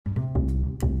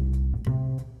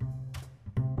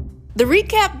The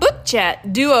Recap Book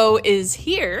Chat duo is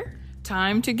here.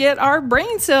 Time to get our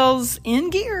brain cells in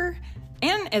gear.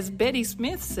 And as Betty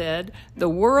Smith said, the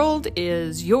world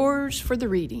is yours for the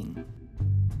reading.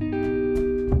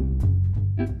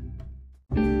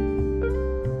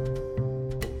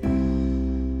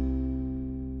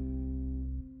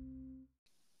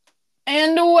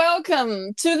 And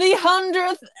welcome to the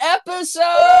 100th episode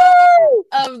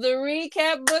of the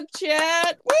Recap Book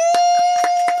Chat. Woo!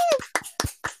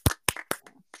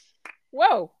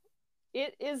 Whoa,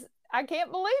 it is, I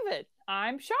can't believe it.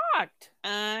 I'm shocked.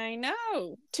 I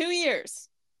know. 2 years.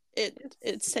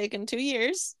 It's taken 2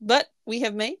 years, but we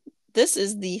have made, this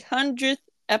is the 100th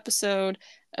episode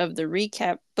of the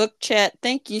Recap Book Chat.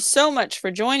 Thank you so much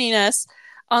for joining us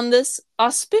on this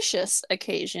auspicious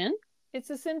occasion. It's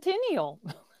a centennial.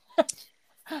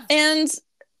 And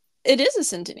it is a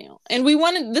centennial. And we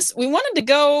wanted to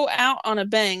go out on a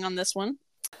bang on this one.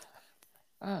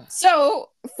 So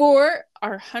for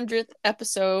our 100th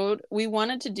episode, we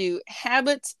wanted to do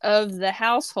Habits of the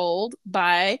Household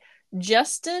by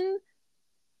Justin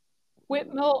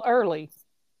Whitmell Earley.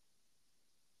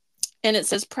 And it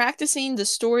says practicing the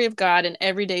story of God in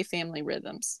everyday family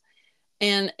rhythms.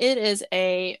 And it is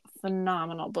a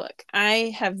phenomenal book.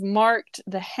 I have marked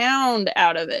the hound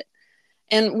out of it.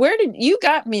 And where did you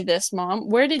got me this, Mom?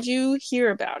 Where did you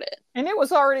hear about it? And it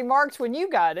was already marked when you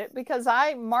got it because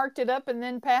I marked it up and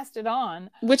then passed it on.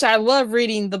 Which I love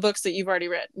reading the books that you've already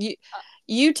read.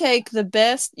 You take the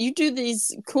best, you do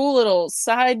these cool little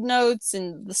side notes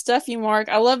and the stuff you mark.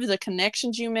 I love the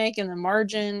connections you make in the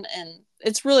margin. And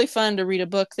it's really fun to read a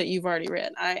book that you've already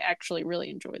read. I actually really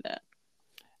enjoy that.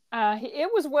 It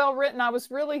was well written.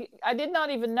 I did not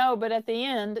even know, but at the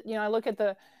end, I look at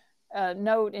the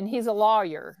note and he's a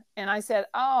lawyer. And I said,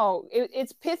 oh,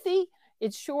 it's pithy.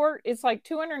 It's short. It's like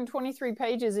 223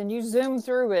 pages and you zoom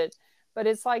through it. But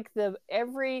it's like the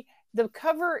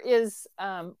cover is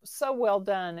so well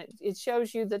done. It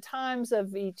shows you the times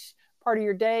of each part of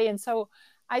your day. And so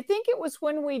I think it was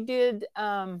when we did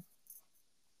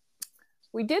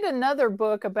another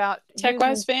book about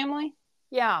Tech-Wise Family.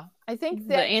 Yeah, I think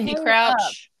that the Andy Crouch.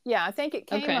 Up. Yeah, I think it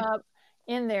came up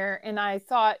in there, and I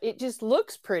thought it just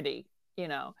looks pretty,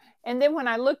 And then when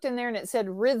I looked in there and it said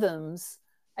rhythms,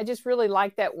 I just really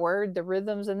liked that word, the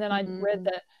rhythms. And then I read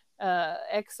the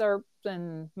excerpt,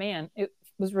 and man, it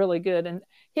was really good. And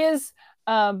his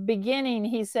beginning,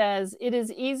 he says, it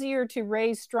is easier to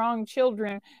raise strong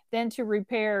children than to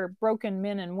repair broken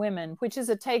men and women, which is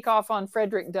a takeoff on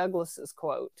Frederick Douglass's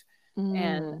quote.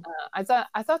 And I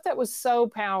thought that was so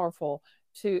powerful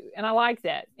and I like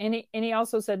that. And he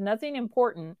also said nothing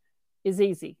important is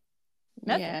easy.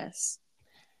 Nothing. Yes.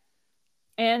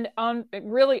 And on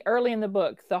really early in the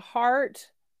book, the heart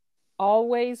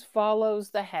always follows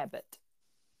the habit.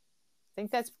 I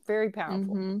think that's very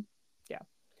powerful. Mm-hmm. Yeah.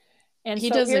 And he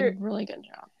does a really good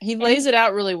job. He lays it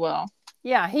out really well.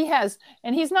 Yeah, he has.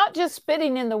 And he's not just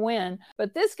spitting in the wind,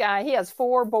 but this guy, he has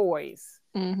 4 boys.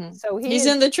 Mm-hmm. So he's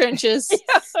in the trenches.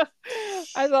 Yeah,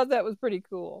 I thought that was pretty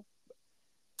cool.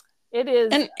 It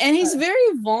is, and he's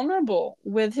very vulnerable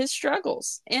with his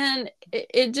struggles, and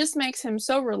it just makes him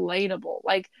so relatable.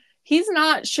 Like, he's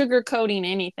not sugarcoating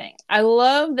anything. I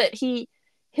love that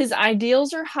his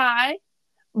ideals are high,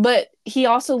 but he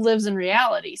also lives in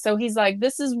reality. So he's like,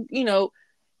 this is,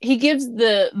 he gives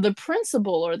the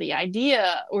principle or the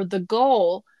idea or the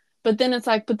goal. But then it's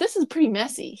like, but this is pretty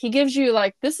messy. He gives you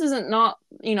like, this isn't not,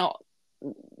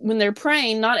 when they're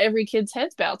praying, not every kid's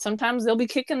head's bowed. Sometimes they'll be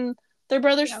kicking their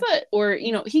brother's foot, or,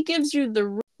 he gives you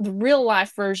the real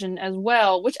life version as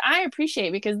well, which I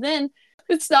appreciate, because then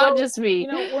it's not just me.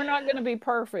 We're not going to be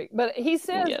perfect, but he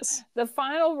says the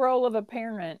final role of a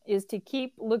parent is to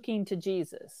keep looking to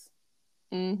Jesus.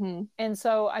 Mm-hmm. And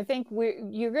so I think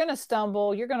you're going to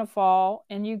stumble, you're going to fall,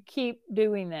 and you keep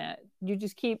doing that. You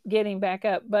just keep getting back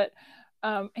up. But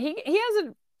he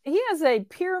has a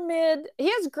pyramid. He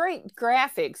has great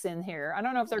graphics in here. I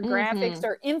don't know if they're graphics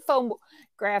or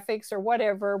infographics or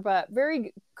whatever, but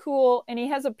very cool. And he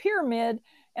has a pyramid.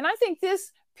 And I think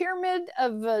this pyramid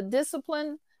of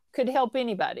discipline could help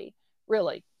anybody,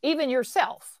 really, even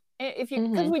yourself.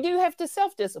 Because we do have to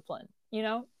self-discipline.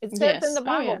 It says in the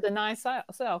Bible, deny self.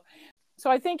 So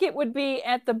I think it would be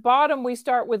at the bottom, we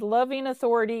start with loving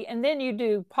authority, and then you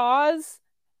do pause,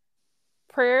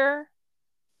 prayer,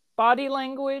 body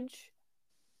language,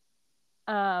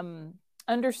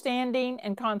 understanding,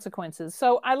 and consequences.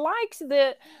 So I liked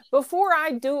that before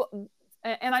I do,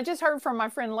 and I just heard from my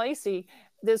friend Lacey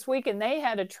this week, and they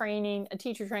had a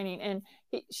teacher training, and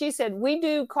she said, we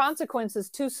do consequences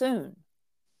too soon.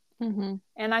 Mm-hmm.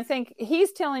 And I think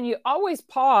he's telling you always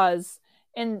pause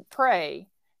and pray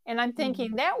And I'm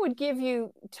thinking that would give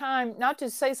you time not to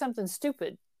say something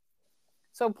stupid.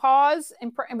 So pause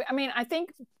and I mean, I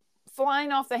think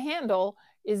flying off the handle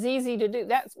is easy to do.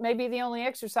 That's maybe the only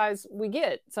exercise we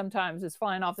get sometimes is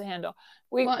flying off the handle.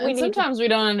 And sometimes we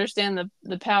don't understand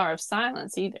the power of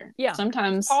silence either. Yeah.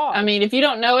 Sometimes, I mean, if you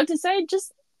don't know what to say,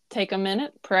 just take a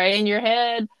minute, pray in your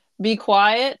head, be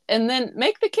quiet, and then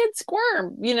make the kids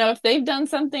squirm. You know, if they've done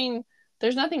something,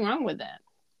 there's nothing wrong with that.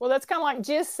 Well, that's kind of like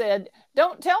Jis said,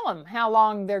 don't tell them how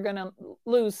long they're going to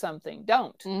lose something.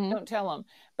 Don't tell them.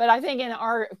 But I think in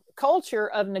our culture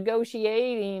of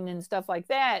negotiating and stuff like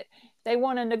that, they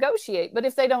want to negotiate. But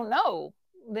if they don't know,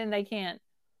 then they can't,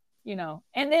 you know.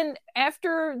 And then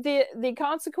after the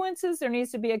consequences, there needs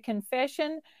to be a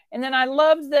confession. And then I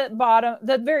love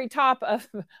the very top of,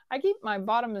 I keep my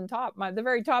bottom and top, the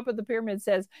very top of the pyramid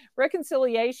says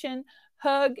reconciliation,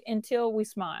 hug until we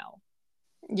smile.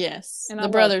 Yes, and the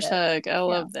brothers hug. I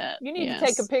love that. You need to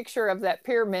take a picture of that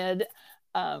pyramid.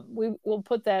 We'll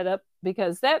put that up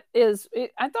because that is,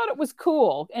 I thought it was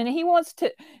cool. And he wants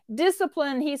to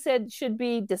discipline, he said, should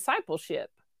be discipleship,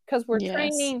 because we're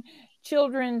training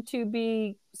children to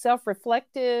be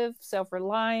self-reflective,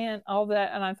 self-reliant, all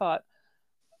that. And I thought,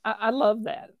 I love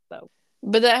that though.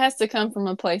 But that has to come from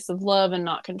a place of love and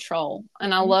not control.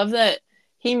 And I love that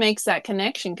he makes that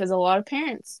connection, because a lot of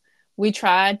parents, we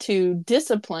try to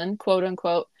discipline, quote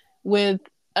unquote, with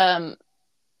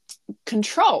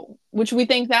control, which we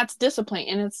think that's discipline,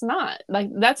 and it's not. Like,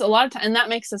 that's a lot of time, and that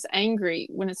makes us angry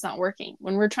when it's not working.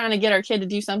 When we're trying to get our kid to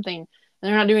do something and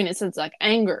they're not doing it, so it's like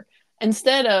anger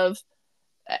instead of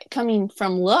coming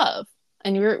from love.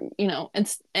 And you're, you know,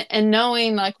 and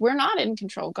knowing like we're not in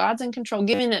control, God's in control,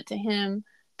 giving it to him,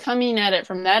 coming at it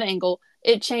from that angle,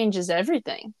 it changes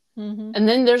everything. And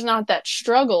then there's not that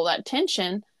struggle, that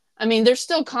tension. I mean, there's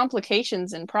still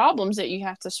complications and problems that you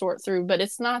have to sort through, but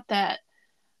it's not that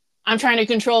I'm trying to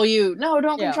control you. No,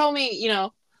 don't control me, you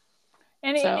know.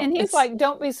 And he's like,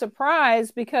 don't be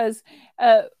surprised, because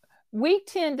we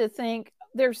tend to think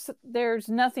there's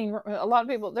nothing, a lot of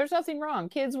people, there's nothing wrong.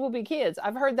 Kids will be kids.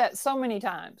 I've heard that so many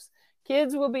times.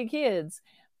 Kids will be kids.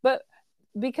 But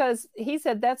because he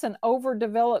said that's an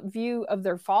overdeveloped view of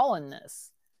their fallenness.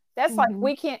 That's like,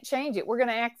 we can't change it. We're going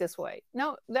to act this way.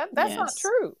 No, that's not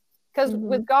true. Because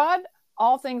with God,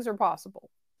 all things are possible.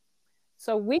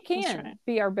 So we can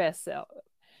be our best self.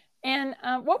 And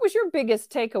what was your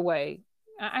biggest takeaway?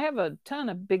 I have a ton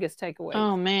of biggest takeaways.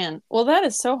 Oh, man. Well, that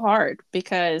is so hard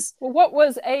because... Well, what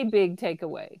was a big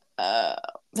takeaway?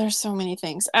 There's so many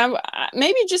things.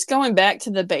 Maybe just going back to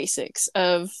the basics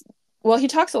of... Well, he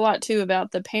talks a lot, too,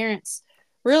 about the parents.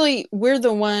 Really, we're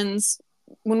the ones...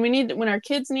 When our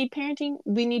kids need parenting,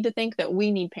 we need to think that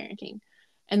we need parenting.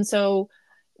 And so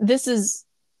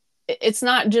it's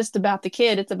not just about the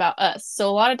kid, it's about us. So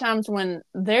a lot of times when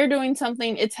they're doing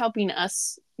something, it's helping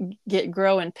us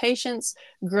grow in patience,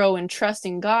 grow in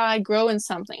trusting God, grow in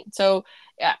something. So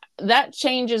that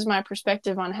changes my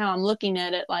perspective on how I'm looking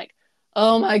at it. Like,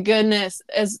 oh my goodness,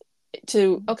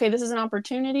 okay, this is an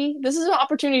opportunity. This is an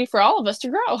opportunity for all of us to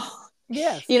grow.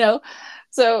 Yes. You know,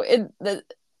 so the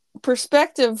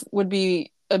perspective would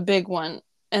be a big one.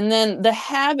 And then the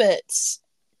habits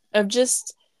of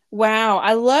just, wow,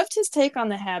 I loved his take on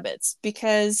the habits,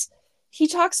 because he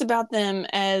talks about them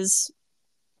as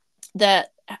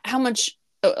that, how much,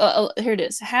 here it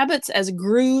is, habits as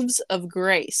grooves of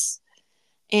grace.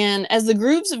 And as the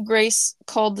grooves of grace,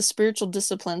 called the spiritual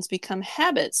disciplines, become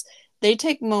habits, they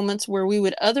take moments where we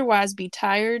would otherwise be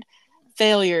tired,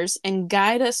 failures, and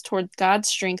guide us toward God's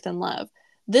strength and love.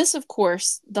 This, of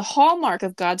course, the hallmark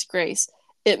of God's grace,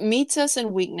 it meets us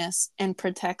in weakness and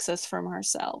protects us from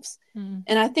ourselves.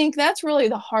 And I think that's really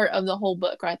the heart of the whole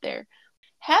book right there.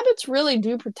 Habits really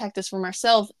do protect us from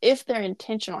ourselves if they're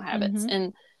intentional habits.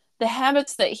 And the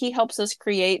habits that he helps us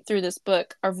create through this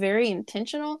book are very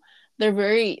intentional. They're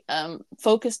very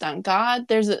focused on God.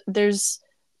 There's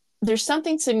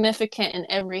something significant in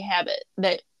every habit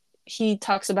that he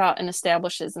talks about and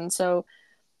establishes. And so,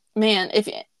 man,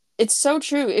 it's so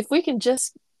true. If we can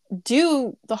just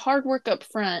do the hard work up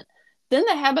front, then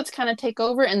the habits kind of take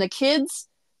over, and the kids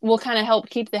will kind of help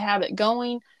keep the habit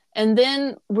going. And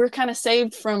then we're kind of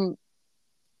saved from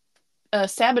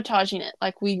sabotaging it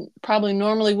like we probably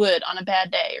normally would on a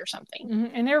bad day or something.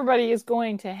 And everybody is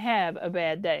going to have a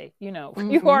bad day. You know,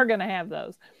 you are going to have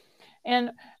those.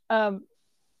 And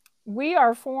we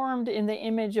are formed in the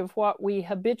image of what we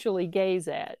habitually gaze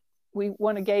at. We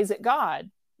want to gaze at God.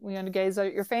 We want to gaze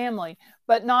at your family,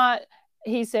 but not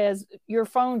he says your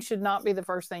phone should not be the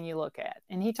first thing you look at,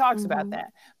 and he talks about that.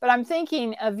 But I'm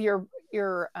thinking of your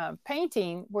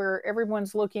painting where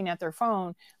everyone's looking at their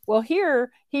phone. Well,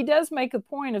 here he does make a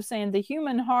point of saying the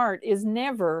human heart is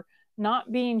never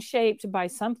not being shaped by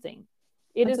something.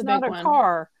 It That's is a not big a one.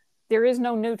 car. There is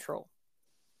no neutral.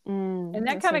 And that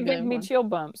That's kind a of gave big me one. chill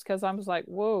bumps because I was like,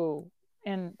 whoa.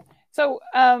 And so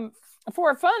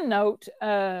for a fun note,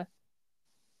 I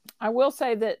will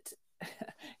say that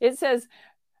it says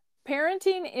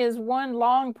parenting is one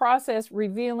long process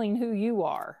revealing who you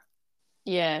are.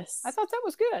 Yes. I thought that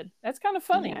was good. That's kind of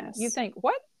funny. Yes. You think,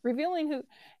 what? Revealing who?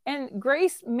 And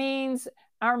grace means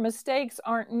our mistakes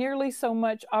aren't nearly so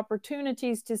much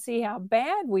opportunities to see how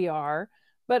bad we are,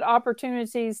 but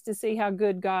opportunities to see how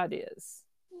good God is.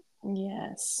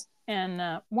 Yes. And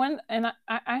I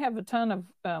have a ton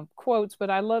of quotes, but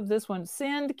I love this one.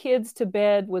 Send kids to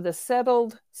bed with a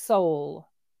settled soul.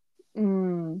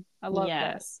 I love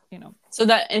that. You know. So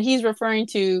that, and he's referring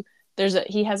to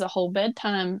he has a whole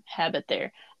bedtime habit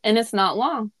there, and it's not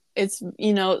long. It's,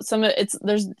 you know,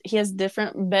 he has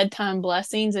different bedtime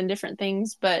blessings and different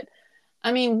things, but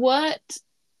I mean, what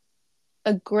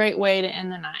a great way to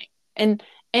end the night.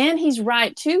 And he's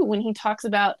right too when he talks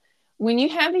about when you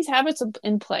have these habits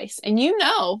in place and you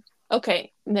know,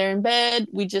 okay, they're in bed,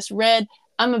 we just read,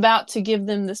 I'm about to give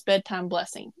them this bedtime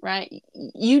blessing, right?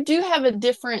 You do have a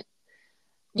different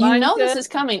mindset. You know this is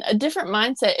coming, a different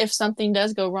mindset if something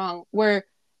does go wrong, where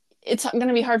it's going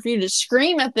to be hard for you to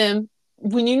scream at them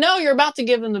when you know you're about to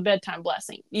give them the bedtime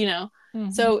blessing, you know?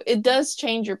 So it does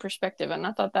change your perspective, and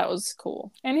I thought that was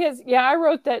cool. And I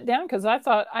wrote that down because I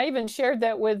thought I even shared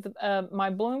that with my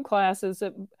Bloom classes.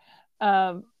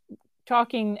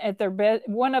 Talking at their bed,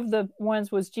 one of the ones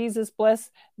was Jesus bless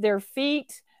their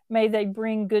feet, may they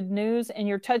bring good news, and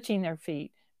you're touching their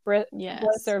feet.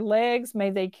 Bless their legs, may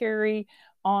they carry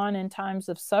on in times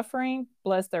of suffering.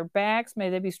 Bless their backs, may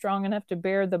they be strong enough to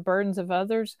bear the burdens of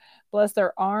others. Bless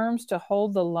their arms to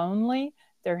hold the lonely,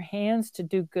 their hands to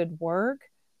do good work.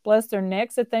 Bless their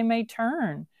necks that they may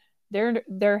turn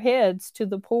their heads to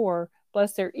the poor.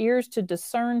 Bless their ears to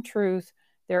discern truth,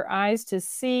 their eyes to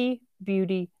see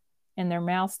beauty, and their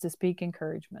mouths to speak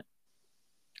encouragement.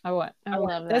 I love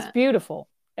that. That's beautiful.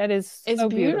 It's so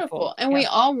beautiful. And we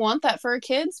all want that for our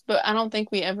kids, but I don't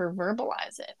think we ever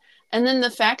verbalize it. And then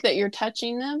the fact that you're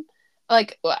touching them,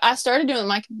 like I started doing it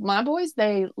with my boys,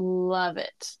 they love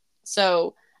it.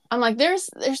 So I'm like, there's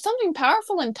something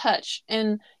powerful in touch.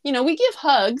 And, you know, we give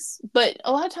hugs, but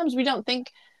a lot of times we don't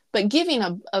think, but giving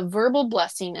a verbal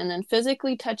blessing and then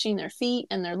physically touching their feet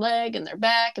and their leg and their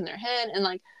back and their head. And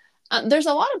like, there's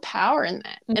a lot of power in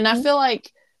that. And I feel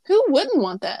like, who wouldn't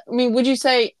want that? I mean, would you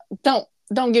say, don't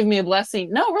give me a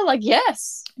blessing? No, we're like,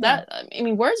 yes. I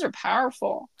mean, words are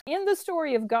powerful. In the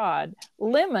story of God,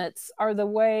 limits are the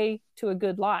way to a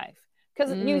good life.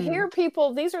 Because you hear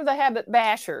people, these are the habit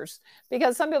bashers,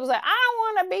 because some people say, I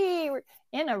want to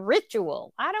be in a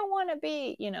ritual. I don't want to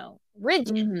be, you know,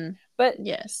 rigid. But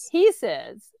he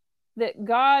says that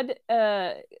God,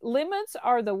 limits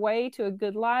are the way to a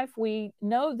good life. We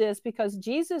know this because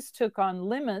Jesus took on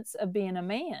limits of being a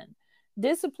man,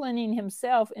 disciplining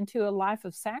himself into a life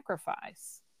of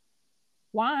sacrifice.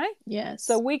 Why?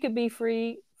 So we could be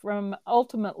free from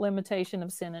ultimate limitation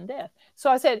of sin and death.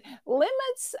 So I said,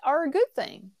 limits are a good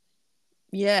thing.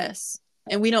 Yes.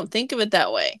 And we don't think of it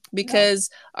that way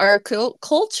because our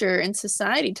culture and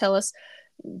society tell us,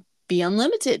 be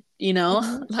unlimited, you know,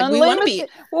 like unlimited. We want to be.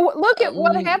 Well, look at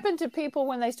what happened to people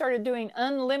when they started doing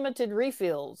unlimited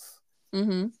refills.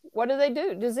 What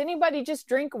do? Does anybody just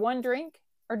drink one drink,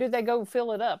 or do they go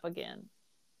fill it up again?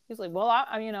 He's like, well,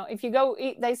 you know, if you go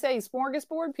eat, they say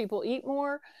smorgasbord, people eat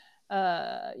more.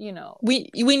 You know, we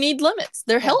need limits.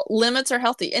 Limits are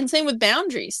healthy, and same with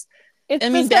boundaries.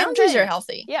 Boundaries are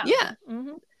healthy. Yeah.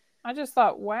 I just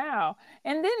thought, wow.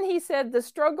 And then he said the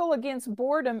struggle against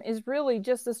boredom is really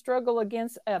just a struggle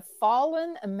against a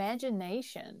fallen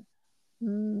imagination.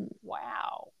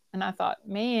 Wow. And I thought,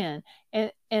 man,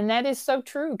 and that is so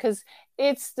true, because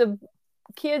it's the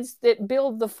kids that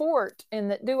build the fort and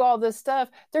that do all this stuff.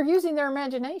 They're using their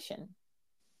imagination.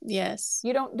 Yes.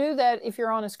 You don't do that if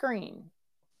you're on a screen.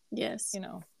 Yes. You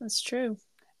know, that's true.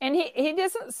 And he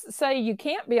doesn't say you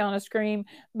can't be on a screen,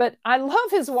 but I love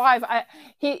his wife.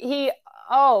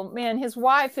 Oh man, his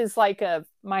wife is like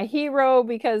my hero,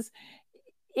 because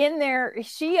in there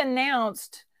she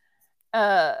announced,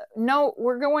 no,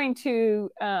 we're going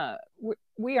to,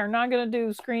 we are not going to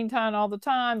do screen time all the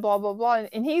time, blah, blah, blah.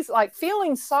 And he's like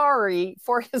feeling sorry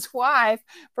for his wife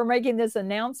for making this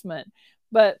announcement.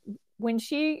 But when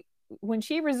she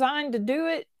resigned to do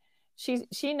it,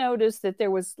 she noticed that there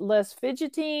was less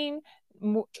fidgeting,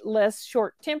 less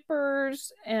short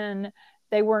tempers, and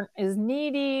they weren't as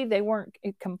needy. They weren't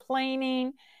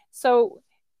complaining. So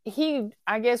he,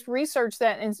 I guess, researched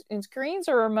that, and screens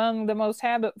are among the most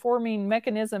habit forming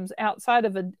mechanisms outside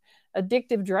of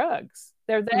addictive drugs.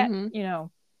 They're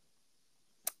that,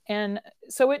 and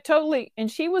so it totally,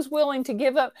 and she was willing to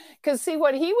give up, because see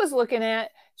what he was looking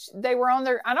at, they were on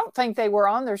their, I don't think they were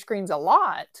on their screens a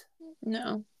lot.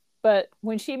 No. But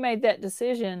when she made that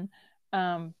decision,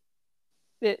 and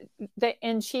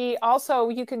she also,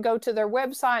 you can go to their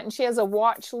website, and she has a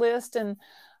watch list, and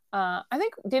I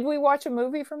think, did we watch a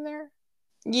movie from there?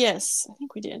 Yes, I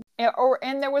think we did.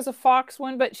 And there was a Fox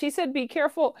one, but she said, be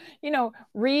careful,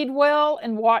 read well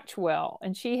and watch well.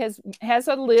 And she has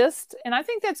a list, and I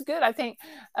think that's good. I think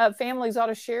families ought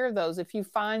to share those. If you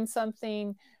find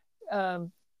something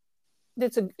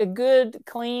that's a good,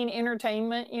 clean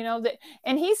entertainment, that,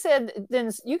 and he said, then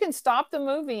you can stop the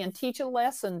movie and teach a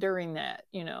lesson during that,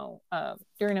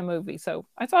 during a movie. So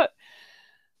I thought,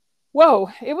 whoa,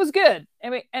 it was good. I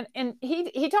mean, and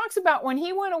he talks about when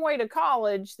he went away to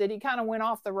college that he kind of went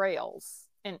off the rails.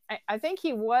 And I think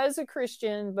he was a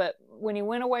Christian, but when he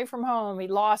went away from home, he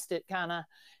lost it kind of,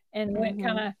 and went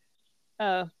kind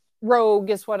of rogue,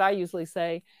 is what I usually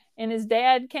say. And his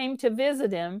dad came to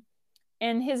visit him,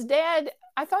 and his dad,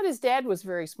 I thought his dad was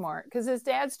very smart, because his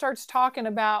dad starts talking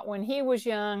about when he was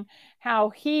young, how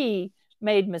he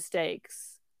made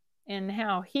mistakes and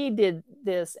how he did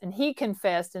this, and he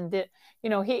confessed and did,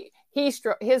 his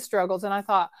struggles. And I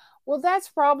thought, well, that's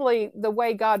probably the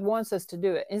way God wants us to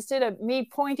do it. Instead of me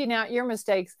pointing out your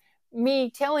mistakes, me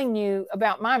telling you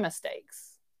about my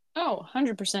mistakes. Oh,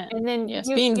 100%. And then yes,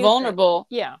 being vulnerable.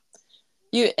 Yeah.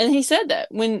 And he said that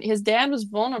when his dad was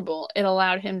vulnerable, it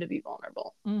allowed him to be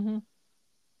vulnerable. Mm-hmm.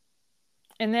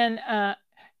 And then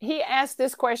he asked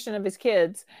this question of his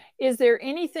kids: is there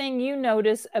anything you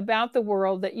notice about the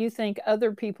world that you think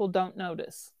other people don't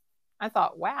notice? I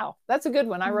thought, wow, that's a good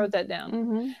one. I wrote that down.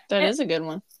 Mm-hmm. That is a good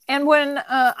one. And when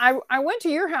I went to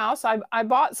your house, I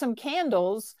bought some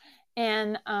candles,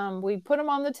 and we put them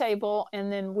on the table, and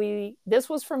then this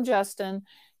was from Justin.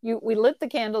 We lit the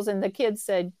candles, and the kids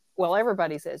said, well,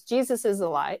 everybody says Jesus is the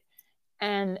light,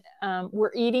 and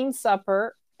we're eating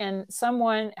supper, and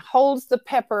someone holds the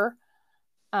pepper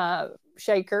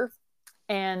shaker.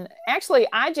 And actually,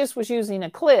 I just was using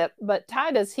a clip, but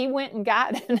Titus, he went and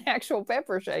got an actual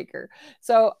pepper shaker.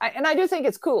 So, I do think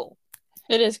it's cool.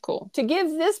 It is cool. To give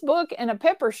this book and a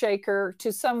pepper shaker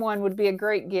to someone would be a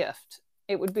great gift.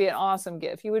 It would be an awesome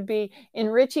gift. You would be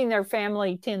enriching their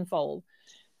family tenfold.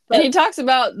 And he talks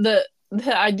about the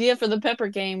idea for the pepper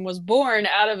game was born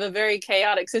out of a very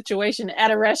chaotic situation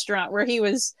at a restaurant where he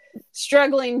was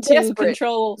struggling to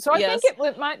control. So I think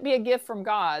it might be a gift from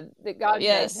God, that God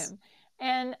gave him.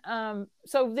 And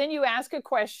so then you ask a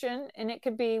question, and it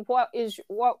could be, what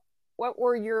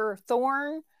were your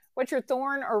thorn? What's your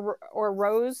thorn or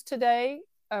rose today?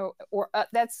 Or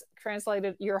that's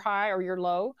translated your high or your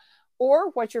low.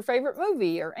 Or what's your favorite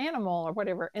movie or animal or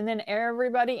whatever. And then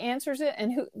everybody answers it.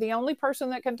 And the only person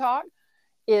that can talk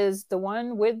is the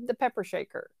one with the pepper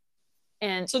shaker.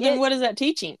 And so then what is that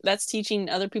teaching? That's teaching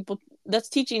other people. That's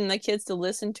teaching the kids to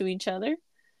listen to each other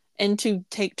and to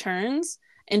take turns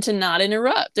and to not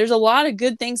interrupt. There's a lot of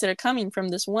good things that are coming from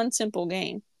this one simple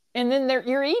game. And then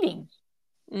you're eating.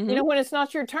 Mm-hmm. When it's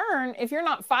not your turn, if you're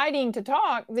not fighting to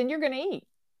talk, then you're going to eat.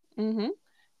 Mm-hmm.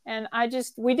 And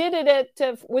we did it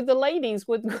with the ladies,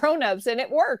 with grown-ups, and it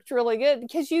worked really good,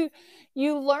 because you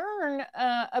learn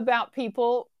about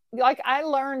people. Like, I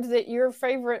learned that your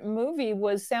favorite movie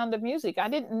was Sound of Music. I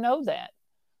didn't know that.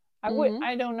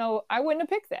 I don't know. I wouldn't have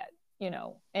picked that,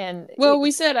 And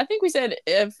I think we said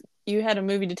if you had a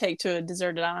movie to take to a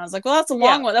deserted island, I was like, well, that's a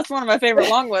long one. That's one of my favorite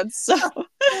long ones. So,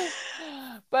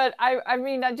 but I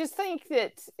mean, I just think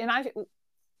that, and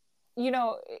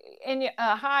in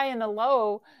a high and a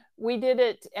low, we did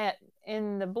it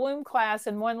in the Bloom class,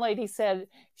 and one lady said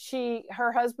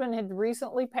her husband had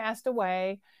recently passed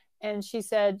away, and she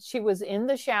said she was in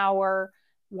the shower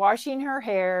washing her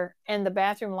hair, and the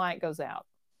bathroom light goes out.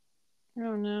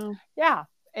 Oh no. Yeah.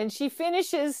 And she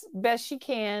finishes best she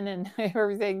can and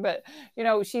everything, but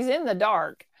she's in the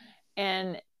dark.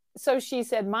 And so she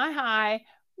said, my high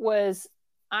was,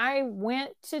 I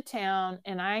went to town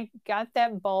and I got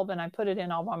that bulb and I put it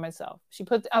in all by myself. She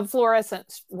put a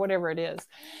fluorescent, whatever it is.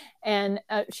 And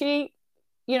she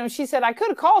said, I could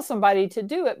have called somebody to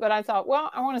do it, but I thought,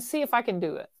 well, I want to see if I can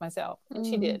do it myself. And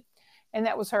she did. And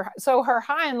that was her. So her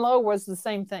high and low was the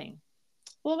same thing.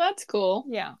 Well, that's cool.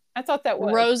 Yeah. I thought that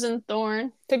was rose and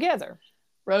thorn together.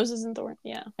 Roses and thorn.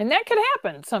 Yeah. And that could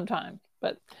happen sometime.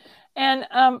 But, and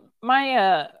I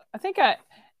think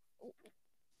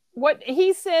what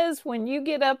he says when you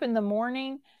get up in the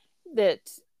morning, that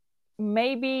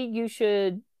maybe you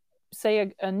should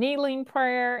say a kneeling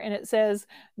prayer, and it says,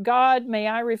 God, may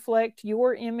I reflect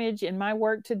your image in my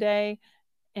work today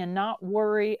and not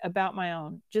worry about my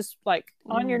own. Just like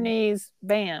on your knees,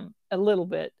 bam, a little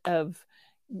bit of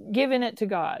giving it to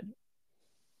God.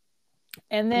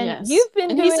 And then Yes. you've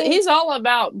been and doing, he's all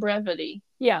about brevity.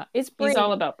 yeah, it's He's brief.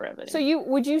 all about brevity. So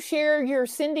would you share your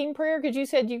sending prayer? Because you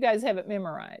said you guys have it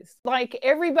memorized. Like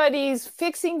everybody's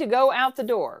fixing to go out the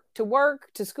door to work,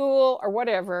 to school, or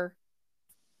whatever.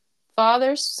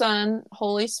 Father, Son,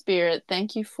 Holy Spirit,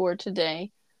 thank you for today.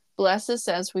 Bless us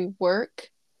as we work,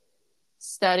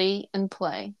 study, and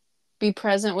play. Be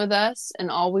present with us in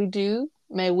all we do.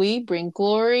 May we bring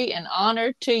glory and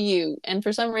honor to you. And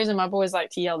for some reason, my boys like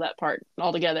to yell that part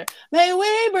all together. May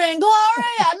we bring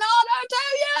glory and honor to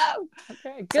you.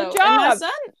 Okay, good job.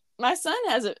 And my son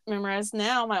has it memorized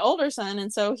now, my older son,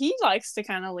 and so he likes to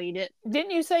kind of lead it.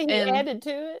 Didn't you say he added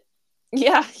to it?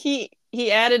 Yeah, he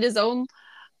added his own.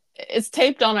 It's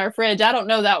taped on our fridge. I don't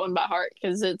know that one by heart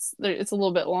because it's a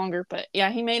little bit longer, but yeah,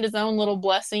 he made his own little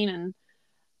blessing, and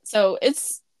so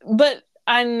but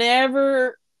I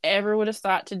never ever would have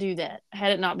thought to do that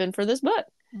had it not been for this book.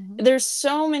 Mm-hmm. There's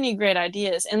so many great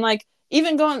ideas, and like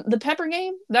even going the pepper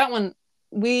game, that one,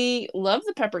 we love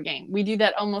the pepper game. We do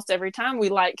that almost every time. We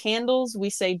light candles. We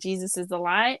say Jesus is the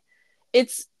light.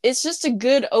 It's just a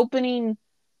good opening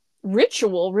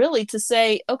ritual, really, to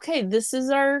say, okay, this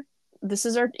is our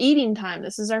eating time.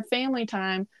 This is our family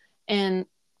time, and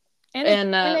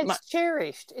it's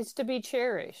cherished. It's to be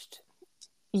cherished.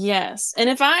 Yes, and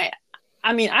if I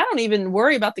don't even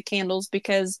worry about the candles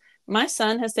because my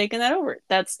son has taken that over.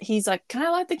 He's like, can I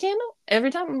light the candle every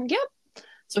time? I'm like, yep.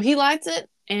 So he lights it,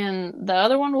 and the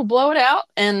other one will blow it out,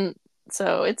 and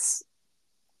so it's.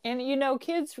 And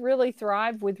kids really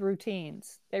thrive with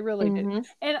routines. They really do.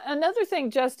 And another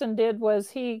thing Justin did was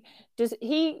he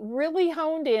really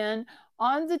honed in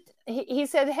on he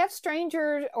said, have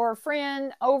strangers or a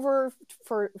friend over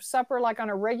for supper like on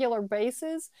a regular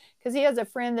basis, because he has a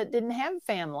friend that didn't have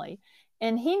family.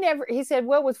 And he said,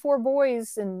 well, with 4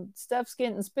 boys and stuff's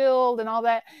getting spilled and all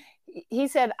that, he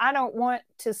said, I don't want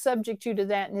to subject you to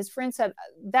that. And his friend said,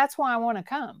 that's why I want to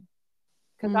come,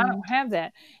 because I don't have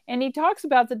that. And he talks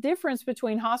about the difference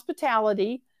between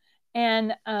hospitality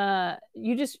and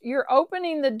you're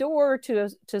opening the door to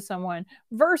someone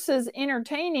versus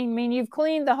entertaining. I mean, you've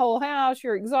cleaned the whole house,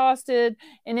 you're exhausted,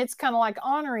 and it's kind of like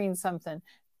honoring something.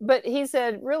 But he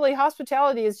said, really,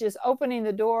 hospitality is just opening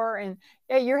the door and,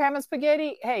 hey, you're having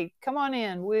spaghetti? Hey, come on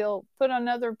in. We'll put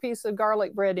another piece of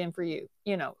garlic bread in for you.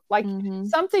 Like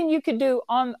something you could do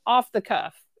off the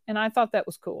cuff. And I thought that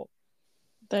was cool.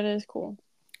 That is cool.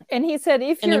 And he said,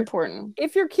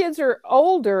 if your kids are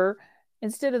older,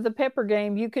 instead of the pepper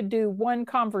game, you could do one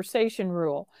conversation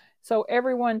rule. So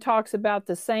everyone talks about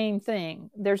the same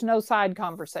thing. There's no side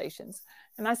conversations.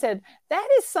 And I said, that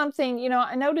is something,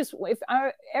 I noticed if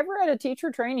I ever at a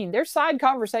teacher training, there's side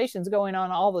conversations going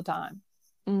on all the time.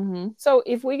 Mm-hmm. So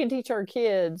if we can teach our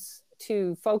kids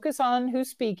to focus on who's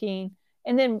speaking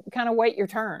and then kind of wait your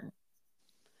turn.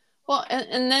 Well,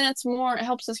 and then it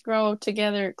helps us grow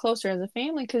together closer as a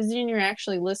family, because then you're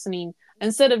actually listening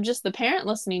instead of just the parent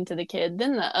listening to the kid.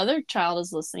 Then the other child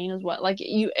is listening as well. Like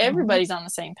everybody's on the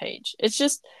same page. It's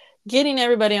just getting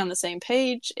everybody on the same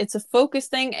page. It's a focus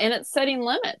thing, and it's setting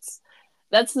limits.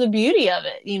 That's the beauty of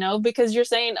it, because you're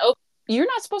saying, oh, you're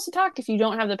not supposed to talk if you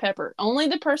don't have the pepper. Only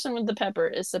the person with the pepper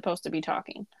is supposed to be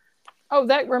talking. Oh,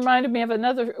 that reminded me of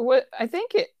another. What I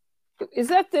think it. Is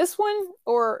that this one?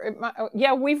 Or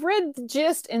yeah, we've read the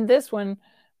gist in this one.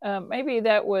 Maybe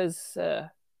that was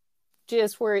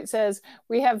gist where it says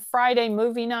we have Friday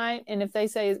movie night, and if they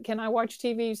say, can I watch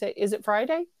TV? You say, is it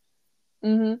Friday?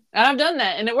 Mm-hmm. I've done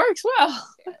that, and it works well.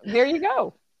 There you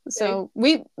go. So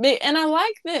and I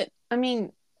like that. I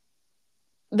mean,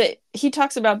 that he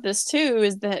talks about this too,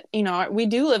 is that, we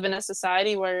do live in a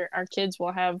society where our kids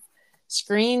will have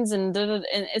screens and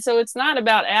so it's not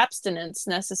about abstinence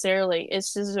necessarily.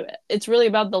 It's really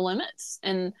about the limits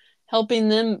and helping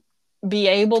them be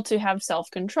able to have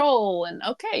self-control, and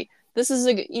okay, this is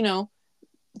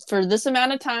for this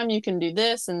amount of time you can do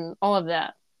this and all of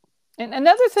that. And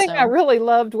another thing I really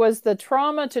loved was the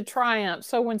trauma to triumph.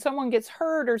 So when someone gets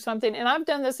hurt or something, and I've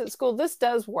done this at school, this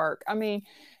does work. I mean,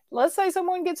 let's say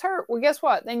someone gets hurt. Well, guess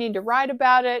what? They need to write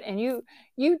about it. And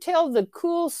you tell the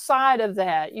cool side of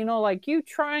that, like you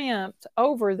triumphed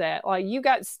over that. Like you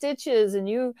got stitches and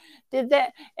you did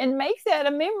that, and make that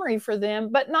a memory for them,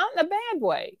 but not in a bad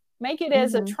way. Make it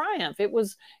as a triumph.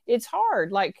 It's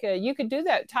hard. Like you could do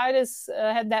that. Titus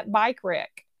had that bike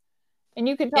wreck. And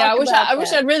you can Yeah, talk about I wish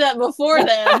that. I'd read that before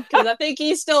then, because I think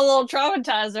he's still a little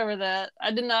traumatized over that.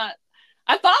 I did not.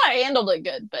 I thought I handled it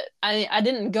good, but I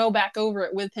didn't go back over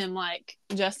it with him like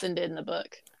Justin did in the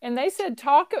book. And they said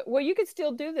talk. Well, you could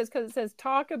still do this because it says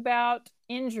talk about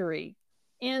injury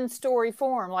in story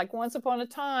form, like once upon a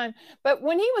time. But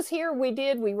when he was here,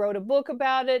 we wrote a book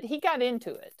about it. He got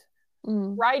into it.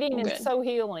 Writing is Good. so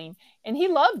healing, and he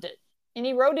loved it. And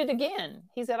he wrote it again.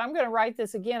 He said, "I'm going to write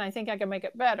this again. I think I can make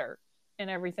it better." And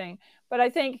everything. But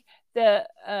I think the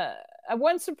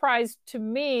one surprise to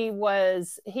me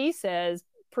was he says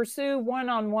pursue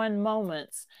one-on-one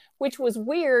moments, which was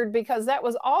weird because that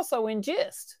was also in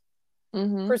Gist.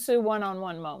 Pursue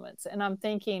one-on-one moments, and I'm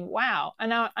thinking, wow.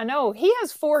 And I know he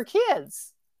has 4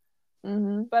 kids,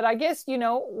 but I guess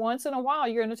once in a while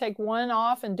you're going to take one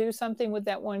off and do something with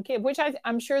that one kid, which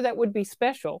I'm sure that would be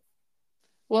special.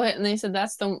 Well, and they said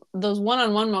those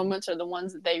one-on-one moments are the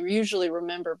ones that they usually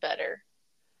remember better.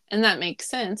 And that makes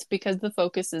sense because the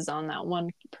focus is on that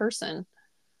one person.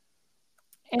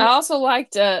 And I also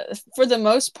liked, for the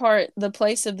most part, the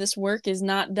place of this work is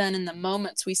not done in the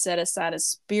moments we set aside as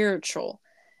spiritual.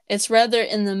 It's rather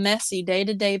in the messy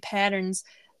day-to-day patterns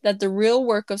that the real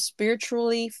work of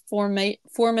spiritually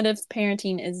formative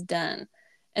parenting is done.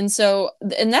 And so,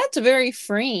 and that's very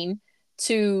freeing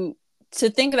to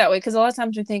think that way, because a lot of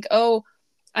times we think, oh,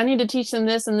 I need to teach them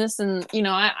this and this, and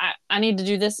I need to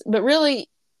do this. But really,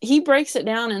 he breaks it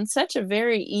down in such a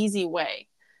very easy way.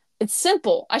 It's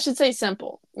simple. I should say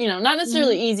simple. Not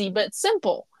necessarily easy, but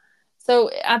simple. So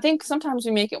I think sometimes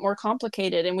we make it more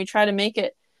complicated, and we try to make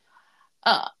it.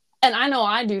 And I know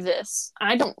I do this.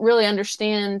 I don't really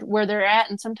understand where they're at,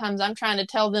 and sometimes I'm trying to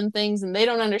tell them things, and they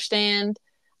don't understand.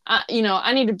 I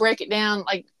need to break it down.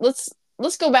 Like let's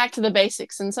go back to the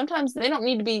basics. And sometimes they don't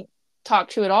need to be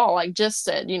talked to at all. Like just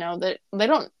said, that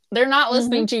they're not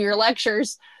listening to your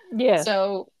lectures. Yes.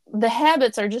 So the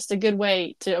habits are just a good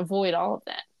way to avoid all of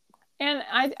that. And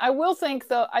I will think,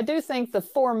 though, I do think the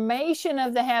formation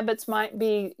of the habits might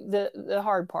be the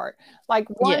hard part. Like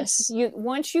once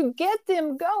you get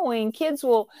them going,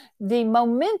 the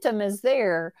momentum is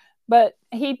there. But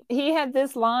he had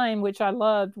this line, which I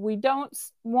loved: we don't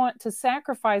want to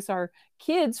sacrifice our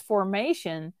kids'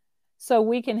 formation so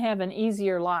we can have an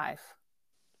easier life.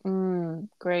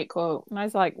 Great quote. And I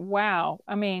was like, wow.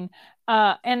 I mean,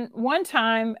 and one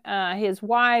time his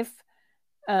wife,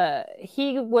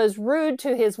 he was rude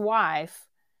to his wife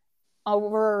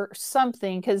over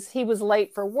something because he was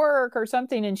late for work or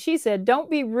something. And she said,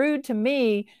 don't be rude to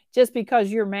me just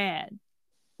because you're mad.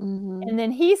 And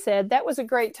then he said, that was a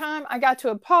great time. I got to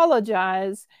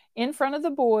apologize in front of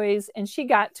the boys, and she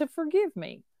got to forgive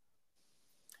me.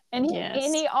 And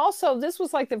he also, this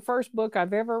was like the first book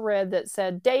I've ever read that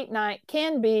said date night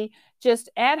can be just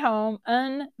at home,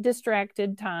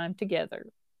 undistracted time together.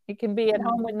 It can be at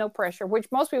home with no pressure, which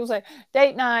most people say,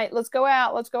 date night, let's go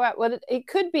out. Well, it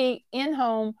could be in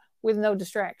home with no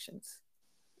distractions.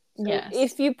 So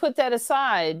if you put that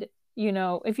aside,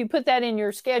 if you put that in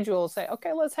your schedule, say,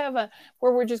 okay, let's have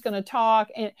where we're just going to talk,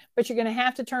 but you're going to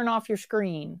have to turn off your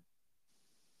screen.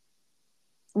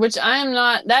 Which I am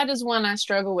not, that is one I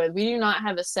struggle with. We do not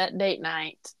have a set date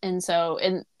night. And so,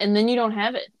 and then you don't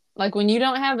have it. Like when you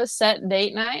don't have a set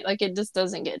date night, like it just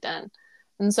doesn't get done.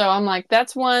 And so I'm like,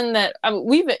 that's one that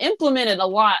we've implemented a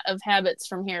lot of habits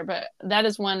from here, but that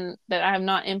is one that I have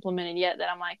not implemented yet, that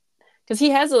I'm like, because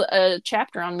he has a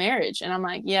chapter on marriage. And I'm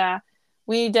like, yeah,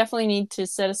 we definitely need to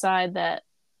set aside that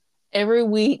every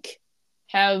week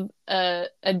have a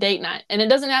date night. And it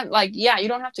doesn't have you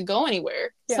don't have to go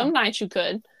anywhere. Yeah. Some nights you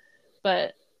could,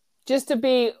 but just to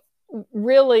be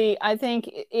really, I think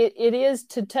it is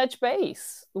to touch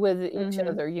base with each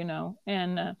other,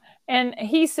 and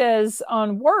he says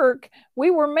on work,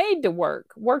 we were made to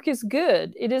work. Work is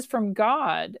good. It is from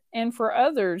God, and for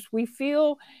others, we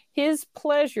feel his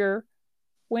pleasure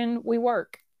when we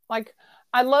work. Like,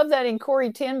 I love that in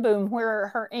Corrie ten Boom, where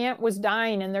her aunt was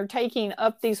dying and they're taking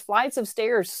up these flights of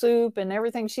stairs, soup and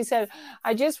everything. She said,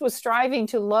 I just was striving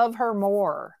to love her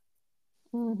more.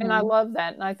 And I love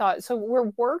that. And I thought, so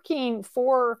we're working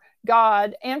for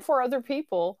God and for other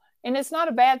people. And it's not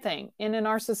a bad thing. And in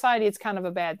our society, it's kind of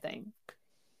a bad thing.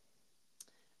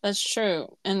 That's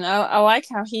true. And I like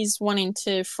how he's wanting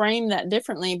to frame that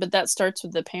differently, but that starts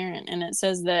with the parent. And it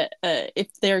says that if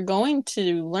they're going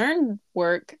to learn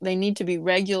work, they need to be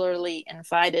regularly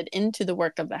invited into the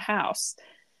work of the house.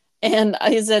 And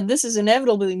I said, this is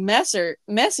inevitably messier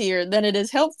than it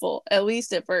is helpful, at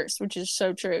least at first, which is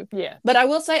so true. Yeah. But I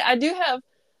will say I do have,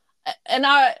 and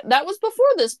that was before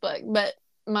this book, but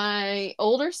my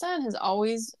older son he's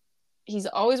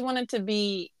always wanted to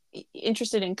be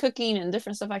interested in cooking and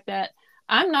different stuff like that.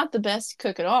 I'm not the best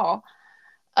cook at all.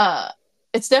 Uh,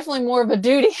 it's definitely more of a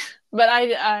duty, but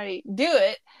I do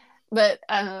it. But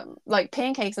like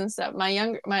pancakes and stuff,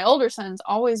 my older son's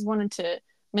always wanted to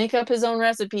make up his own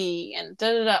recipe and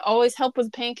da da da, always help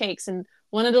with pancakes and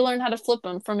wanted to learn how to flip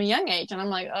them from a young age. And I'm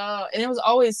like, oh, and it was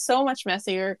always so much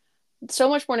messier, so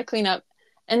much more to clean up.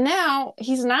 And now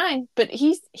he's 9, but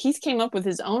he's came up with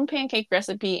his own pancake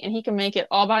recipe and he can make it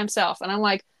all by himself. And I'm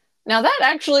like, now that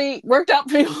actually worked out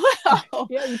pretty well.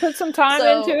 Yeah, you put some time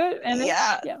into it, and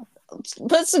yeah, yeah,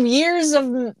 put some years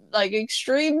of like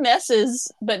extreme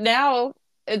messes, but now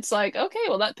it's like, okay,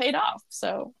 well that paid off.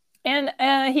 So, and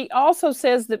he also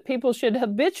says that people should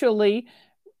habitually,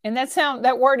 and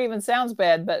that word even sounds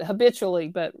bad, but habitually,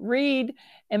 but read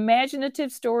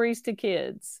imaginative stories to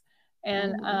kids.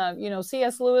 And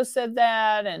C.S. Lewis said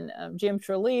that, and Jim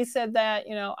Trelease said that.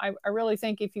 I really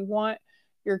think if you want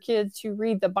your kids to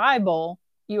read the Bible,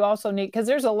 you also need, because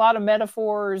there's a lot of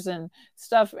metaphors and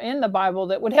stuff in the Bible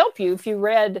that would help you if you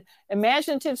read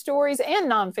imaginative stories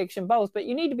and nonfiction both. But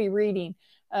you need to be reading.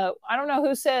 I don't know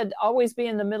who said always be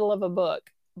in the middle of a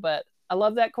book, but I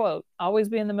love that quote. Always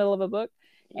be in the middle of a book.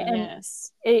 And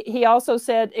yes, he also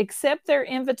said, accept their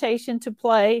invitation to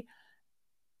play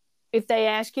if they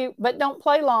ask you, but don't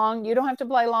play long. You don't have to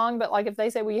play long, but like if they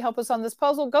say, will you help us on this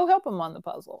puzzle? Go help them on the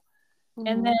puzzle.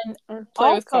 And then or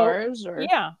play with cars, or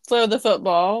play with the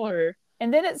football, or.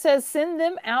 And then it says send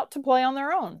them out to play on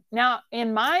their own. Now,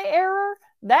 in my era,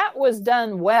 that was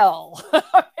done well.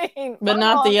 But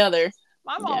not the other.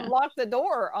 My mom locked the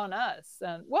door on us.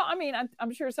 And, well, I mean,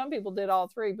 I'm sure some people did all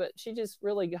three, but she just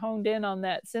really honed in on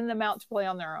that. Send them out to play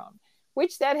on their own,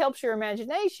 which that helps your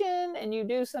imagination. And you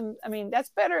do some, I mean,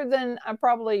 that's better than I'm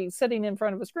probably sitting in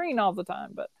front of a screen all the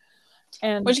time.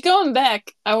 Which, going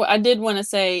back, I did want to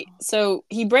say, so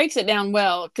he breaks it down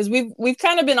well, because we've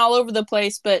kind of been all over the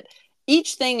place, but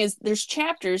each thing there's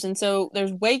chapters, and so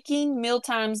there's waking, meal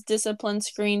times, discipline,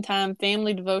 screen time,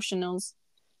 family devotionals,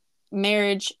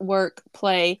 marriage, work,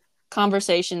 play,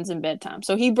 conversations, and bedtime.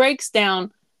 So he breaks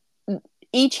down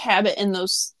each habit in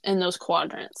those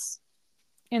quadrants.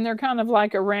 And they're kind of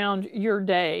like around your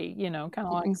day, kind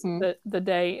of like the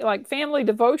day, like family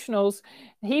devotionals.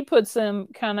 He puts them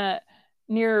kind of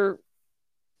near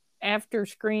after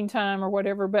screen time or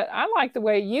whatever. But I like the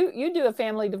way you do a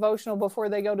family devotional before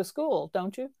they go to school,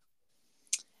 don't you?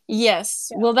 Yes.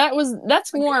 Yeah. Well,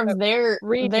 that's more of their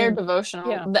devotional.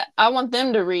 Yeah. I want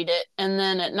them to read it, and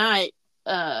then at night,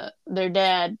 their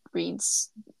dad reads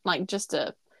like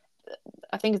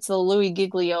I think it's the Louis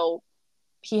Giglio.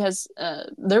 He has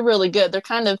they're really good.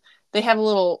 They have a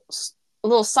little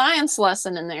science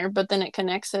lesson in there, but then it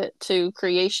connects it to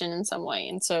creation in some way,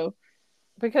 and so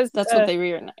because that's what they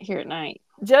read here at night.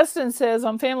 Justin says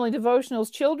on family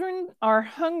devotionals, children are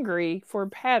hungry for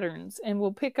patterns and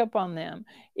will pick up on them.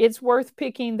 It's worth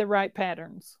picking the right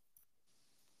patterns.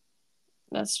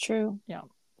 That's true. Yeah.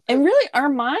 And really,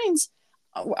 our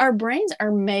brains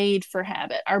are made for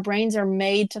habit. Our brains are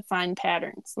made to find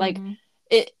patterns. Like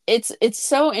it's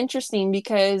so interesting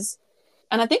because,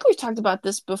 and I think we've talked about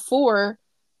this before,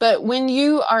 but when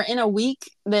you are in a week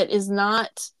that is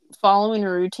not following a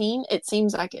routine, it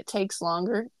seems like it takes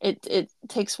longer. It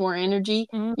takes more energy.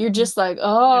 You're just like,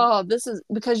 oh, this is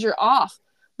because you're off.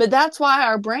 But that's why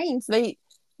our brains, they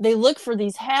look for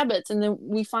these habits, and then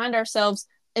we find ourselves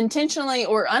intentionally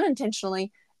or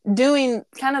unintentionally doing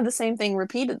kind of the same thing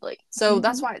repeatedly. So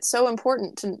that's why it's so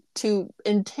important to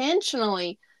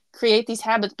intentionally create these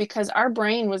habits, because our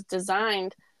brain was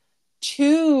designed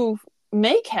to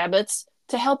make habits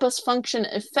to help us function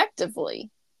effectively.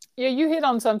 Yeah, you hit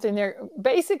on something there.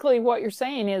 Basically, what you're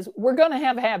saying is we're going to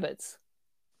have habits.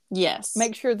 Yes.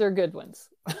 Make sure they're good ones.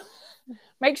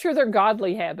 Make sure they're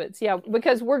godly habits. Yeah,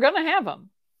 because we're going to have them.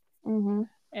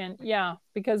 And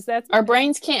because that's our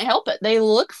brains can't help it. They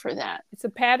look for that. It's a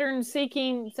pattern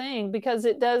seeking thing, because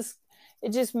it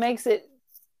just makes it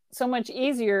so much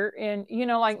easier. And,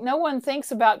 like no one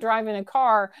thinks about driving a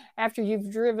car after you've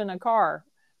driven a car.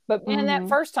 But man, that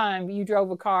first time you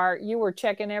drove a car, you were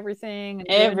checking everything.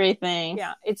 Everything.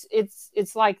 Yeah,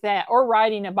 it's like that. Or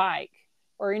riding a bike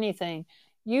or anything.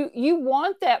 You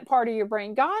want that part of your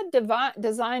brain. God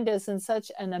designed us in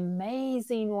such an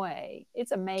amazing way.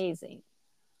 It's amazing.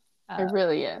 It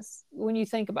really is. When you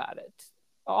think about it,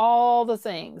 all the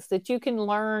things that you can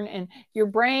learn, and your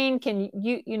brain can,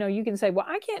 you can say, well,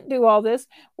 I can't do all this.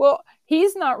 Well,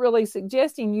 he's not really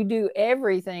suggesting you do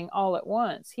everything all at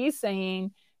once. He's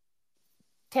saying,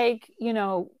 take,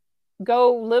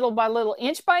 go little by little,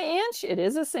 inch by inch. It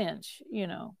is a cinch,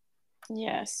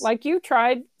 Yes. Like you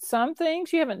tried some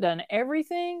things, you haven't done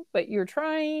everything, but you're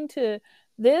trying to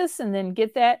this and then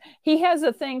get that. He has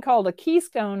a thing called a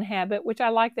keystone habit, which I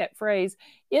like that phrase.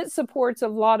 It supports a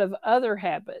lot of other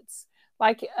habits,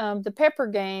 like the pepper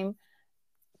game.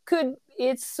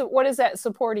 It's what is that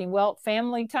supporting? Well,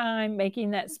 family time,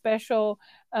 making that special,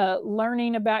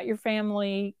 learning about your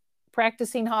family,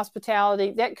 practicing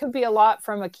hospitality. That could be a lot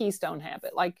from a keystone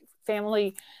habit. Like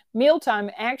family mealtime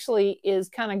actually is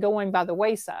kind of going by the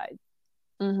wayside.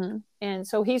 Mm-hmm. And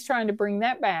so he's trying to bring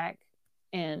that back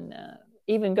and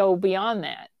even go beyond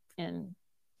that and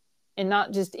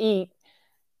not just eat.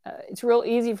 It's real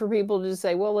easy for people to just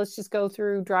say, well, let's just go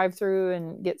through, drive through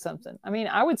and get something. I mean,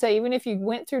 I would say even if you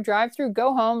went through drive through,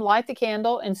 go home, light the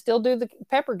candle and still do the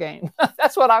pepper game.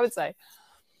 That's what I would say.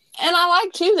 And I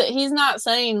like too that he's not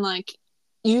saying like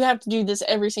you have to do this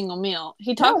every single meal.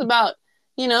 He talks about,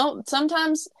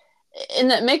 sometimes,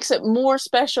 and that makes it more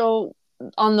special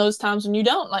on those times when you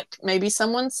don't. Like maybe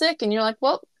someone's sick and you're like,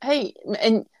 well, hey,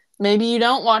 and maybe you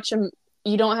don't watch them.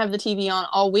 You don't have the TV on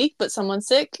all week, but someone's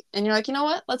sick and you're like, you know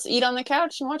what? Let's eat on the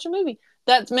couch and watch a movie.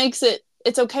 That makes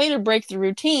it's okay to break the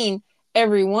routine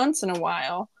every once in a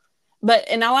while.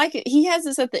 And I like it. He has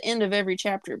this at the end of every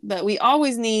chapter, but we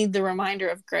always need the reminder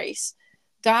of grace.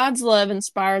 God's love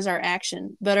inspires our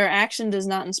action, but our action does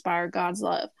not inspire God's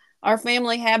love. Our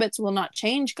family habits will not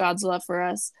change God's love for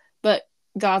us, but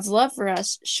God's love for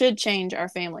us should change our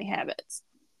family habits.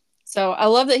 So I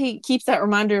love that he keeps that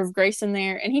reminder of grace in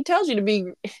there, and he tells you to be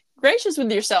gracious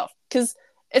with yourself because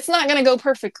it's not going to go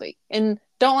perfectly, and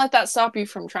don't let that stop you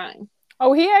from trying.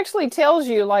 Oh, he actually tells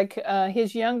you, like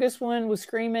his youngest one was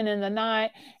screaming in the night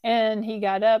and he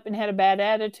got up and had a bad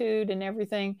attitude and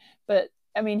everything. But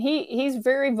I mean, he's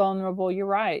very vulnerable. You're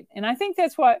right. And I think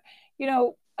that's what,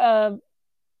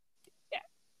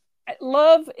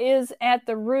 love is at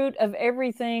the root of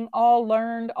everything, all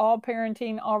learned, all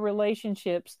parenting, all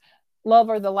relationships, love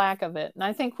or the lack of it. And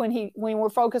I think when we're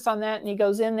focused on that and he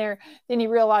goes in there, then he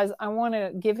realizes I want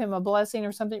to give him a blessing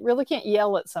or something. Really can't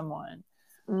yell at someone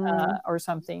or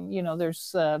something.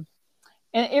 There's and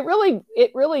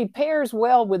it really pairs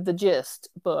well with the Gist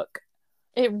book.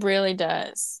 It really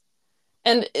does.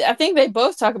 And I think they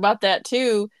both talk about that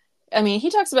too. I mean, he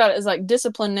talks about it as like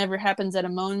discipline never happens at a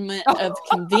moment of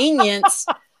convenience,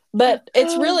 but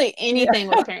it's really anything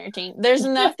with parenting. There's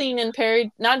nothing in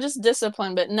not just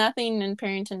discipline, but nothing in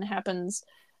parenting happens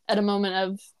at a moment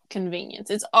of convenience.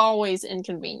 It's always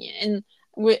inconvenient. And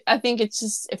I think it's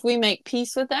just, if we make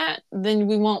peace with that, then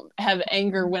we won't have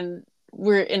anger when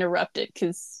we're interrupted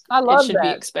because it should be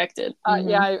expected.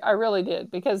 Yeah, I really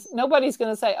did, because nobody's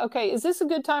going to say, okay, is this a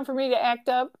good time for me to act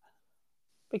up?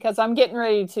 Because I'm getting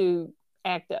ready to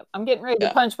act up. I'm getting ready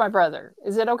to punch my brother.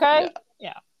 Is it okay?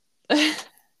 Yeah.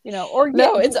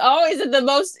 No, it's always at the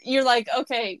most, you're like,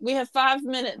 okay, we have 5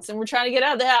 minutes and we're trying to get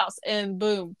out of the house, and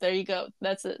boom, there you go.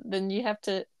 That's it. Then you have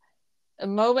a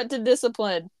moment to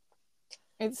discipline.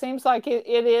 It seems like it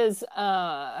is.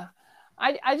 I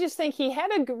just think he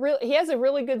has a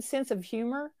really good sense of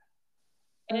humor,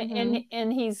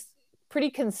 and he's pretty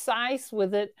concise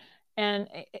with it, and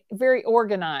very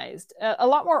organized, a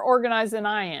lot more organized than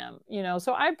I am,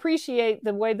 so I appreciate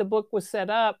the way the book was set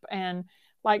up, and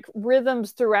like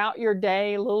rhythms throughout your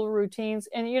day, little routines.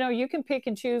 And you can pick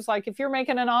and choose. Like if you're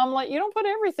making an omelet, you don't put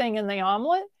everything in the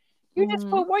omelet, you just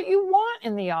put what you want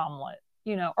in the omelet,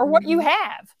 or what you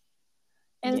have.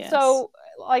 And so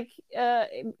like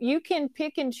you can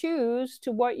pick and choose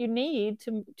to what you need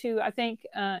to I think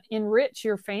enrich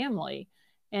your family.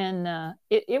 And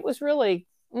it was really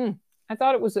I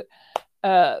thought it was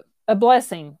a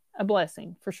blessing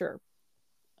for sure.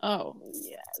 Oh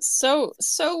yeah, so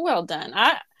well done.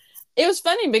 It was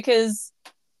funny because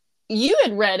you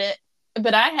had read it,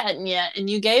 but I hadn't yet, and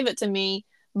you gave it to me,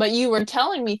 but you were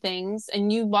telling me things,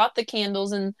 and you bought the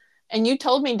candles, and you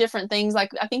told me different things. Like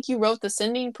I think you wrote the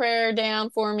sending prayer down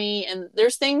for me, and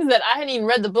there's things that I hadn't even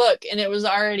read the book, and it was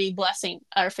already blessing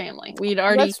our family. We'd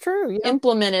already That's true.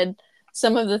 Implemented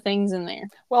some of the things in there.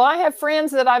 Well, I have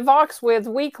friends that I Vox with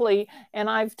weekly, and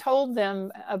I've told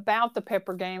them about the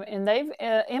pepper game, and they've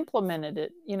implemented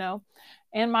it,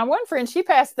 And my one friend, she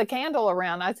passed the candle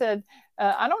around. I said,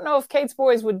 I don't know if Kate's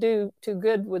boys would do too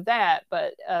good with that,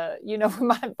 but, we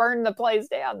might burn the place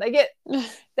down.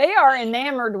 They are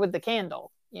enamored with the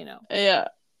candle, Yeah.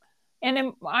 And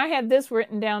then I had this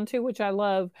written down too, which I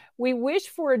love. We wish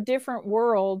for a different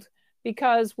world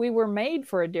because we were made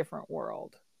for a different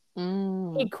world.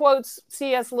 He quotes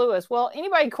C.S. Lewis. Well,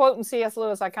 anybody quoting C.S.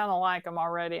 Lewis, I kind of like him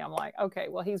already. I'm like, okay,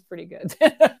 well, he's pretty good.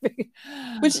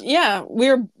 Which, yeah,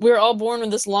 we're all born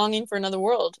with this longing for another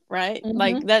world, right? Mm-hmm.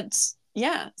 Like that's,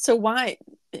 yeah. So why?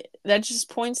 That just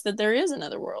points that there is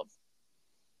another world.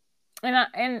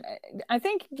 And I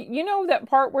think you know that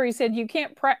part where he said you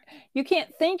can't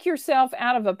think yourself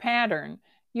out of a pattern.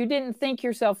 You didn't think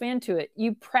yourself into it.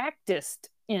 You practiced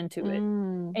into it,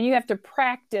 Mm, and you have to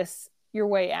practice your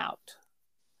way out.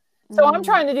 So I'm mm,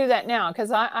 trying to do that now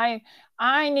because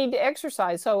I need to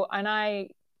exercise. So and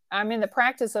I'm in the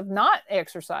practice of not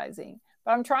exercising,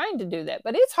 but I'm trying to do that.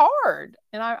 But it's hard,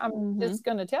 and I'm mm-hmm. just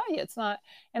going to tell you it's not.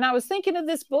 And I was thinking of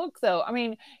this book though. I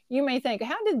mean, you may think,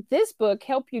 how did this book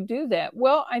help you do that?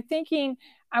 Well, I'm thinking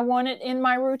I want it in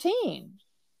my routine.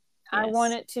 I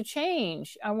want Yes. it to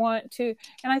change. I want to,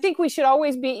 and I think we should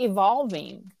always be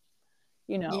evolving.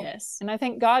 You know, Yes. and I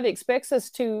think God expects us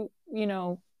to,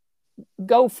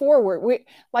 go forward.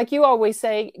 Like you always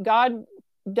say, God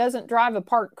doesn't drive a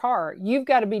parked car. You've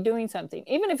got to be doing something,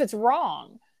 even if it's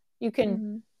wrong. You can,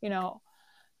 Mm-hmm. you know.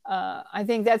 I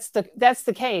think that's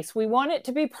the case. We want it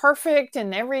to be perfect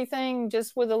and everything,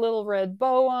 just with a little red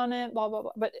bow on it, blah blah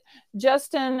blah. But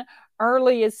Justin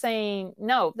Earley is saying,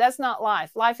 no, that's not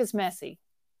life. Life is messy.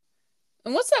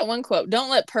 And what's that one quote? Don't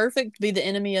let perfect be the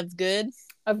enemy of good,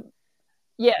 Of or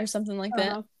yes, something like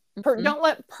that. uh-huh. Mm-hmm. Don't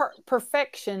let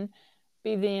perfection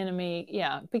be the enemy.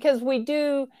 Yeah, because we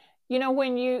do.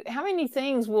 When how many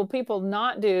things will people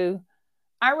not do?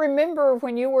 I remember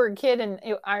when you were a kid, and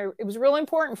it was real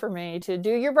important for me to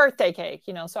do your birthday cake.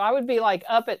 So I would be like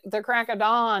up at the crack of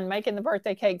dawn making the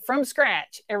birthday cake from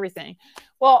scratch, everything.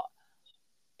 Well,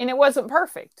 and it wasn't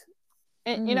perfect.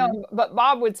 And, Mm-hmm. but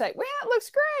Bob would say, "Well, it looks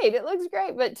great. It looks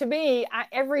great." But to me,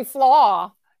 every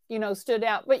flaw, stood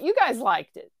out. But you guys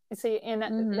liked it. See, and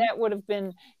Mm-hmm. that would have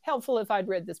been helpful if I'd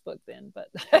read this book then. But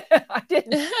I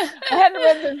didn't. I hadn't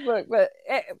read this book. But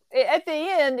at the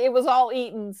end, it was all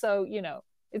eaten. So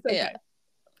it's Yeah, okay.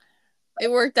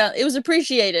 it worked out. It was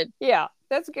appreciated. Yeah,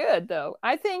 that's good though.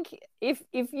 I think if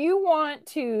you want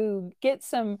to get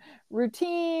some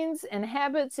routines and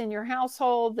habits in your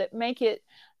household that make it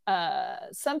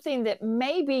something that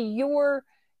maybe your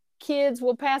kids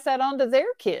will pass that on to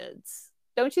their kids.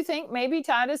 Don't you think maybe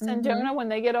Titus and Mm-hmm. Jonah, when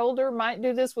they get older, might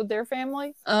do this with their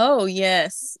family? Oh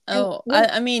yes. And Oh,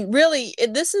 I mean, really,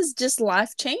 this is just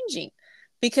life changing,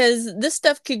 because this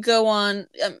stuff could go on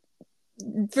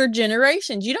for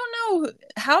generations. You don't know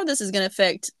how this is going to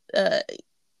affect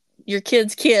your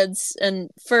kids and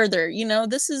further.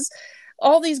 This is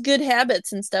all these good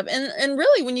habits and stuff. And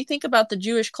really, when you think about the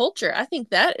Jewish culture, I think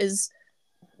that's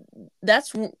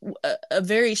a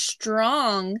very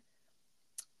strong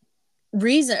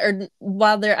reason, or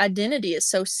while their identity is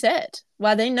so set,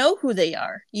 why they know who they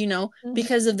are, Mhm.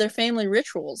 because of their family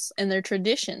rituals and their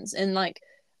traditions. And like,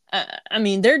 I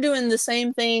mean, they're doing the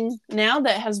same thing now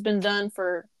that has been done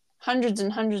for hundreds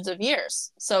and hundreds of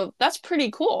years. So that's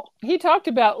pretty cool. He talked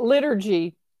about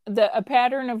liturgy, a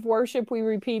pattern of worship we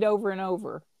repeat over and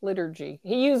over. Liturgy.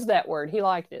 He used that word. He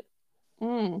liked it.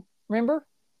 Mm, Remember?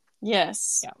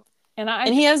 yes. Yeah. And I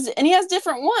And he has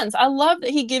different ones. I love that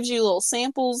he gives you little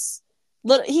samples.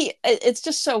 It's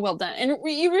just so well done. And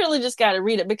you really just got to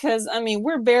read it, because I mean,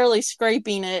 we're barely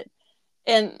scraping it.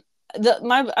 And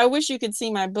I wish you could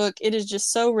see my book. It is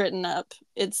just so written up.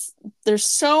 There's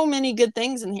so many good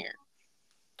things in here.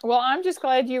 Well, I'm just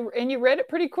glad you read it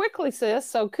pretty quickly, sis.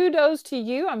 So kudos to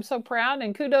you. I'm so proud,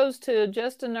 and kudos to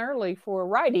Justin Earley for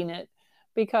writing it,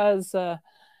 because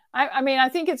I mean, I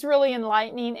think it's really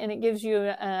enlightening, and it gives you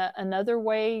another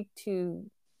way to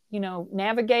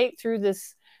navigate through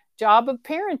this job of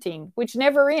parenting, which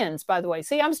never ends. By the way,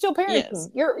 see, I'm still parenting. Yes,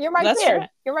 You're my that's kid. right.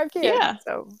 You're my kid. Yeah.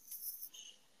 So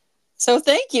So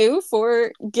thank you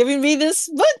for giving me this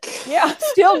book. yeah,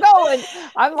 still going.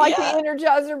 I'm like the Yeah.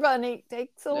 Energizer Bunny.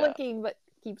 Takes a Yeah. licking, but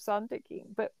keeps on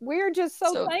ticking. But we're just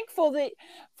so So thankful that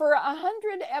for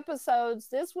 100 episodes,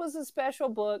 this was a special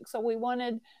book. So we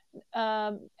wanted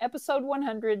episode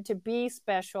 100 to be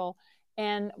special,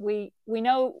 and we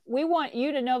know we want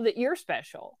you to know that you're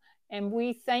special. And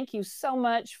we thank you so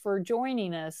much for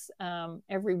joining us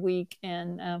every week,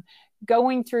 and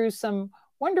going through some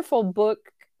wonderful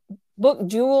book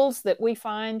jewels that we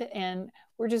find, and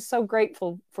we're just so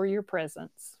grateful for your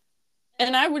presence.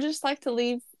 and I would just like to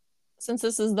leave, since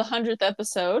this is the 100th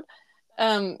episode,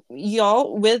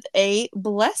 y'all with a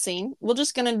blessing. We're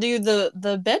just gonna do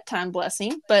the bedtime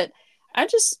blessing, but I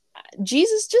just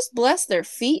Jesus, just bless their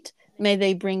feet. May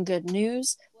they bring good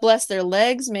news. Bless their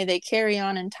legs. May they carry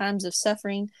on in times of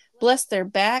suffering. Bless their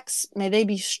backs. May they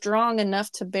be strong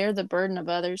enough to bear the burden of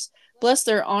others. Bless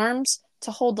their arms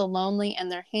to hold the lonely,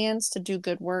 and their hands to do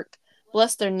good work.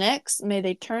 Bless their necks. May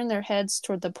they turn their heads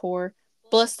toward the poor.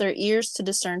 Bless their ears to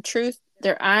discern truth,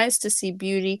 their eyes to see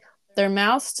beauty, their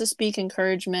mouths to speak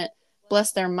encouragement.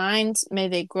 Bless their minds. May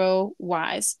they grow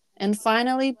wise. And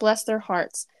finally, bless their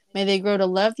hearts. May they grow to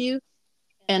love you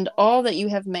and all that you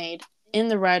have made in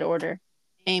the right order.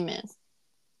 Amen.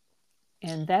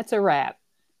 And that's a wrap.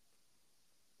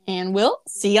 And we'll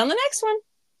see you on the next one.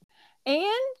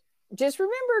 And just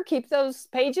remember, keep those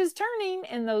pages turning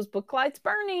and those book lights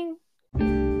burning.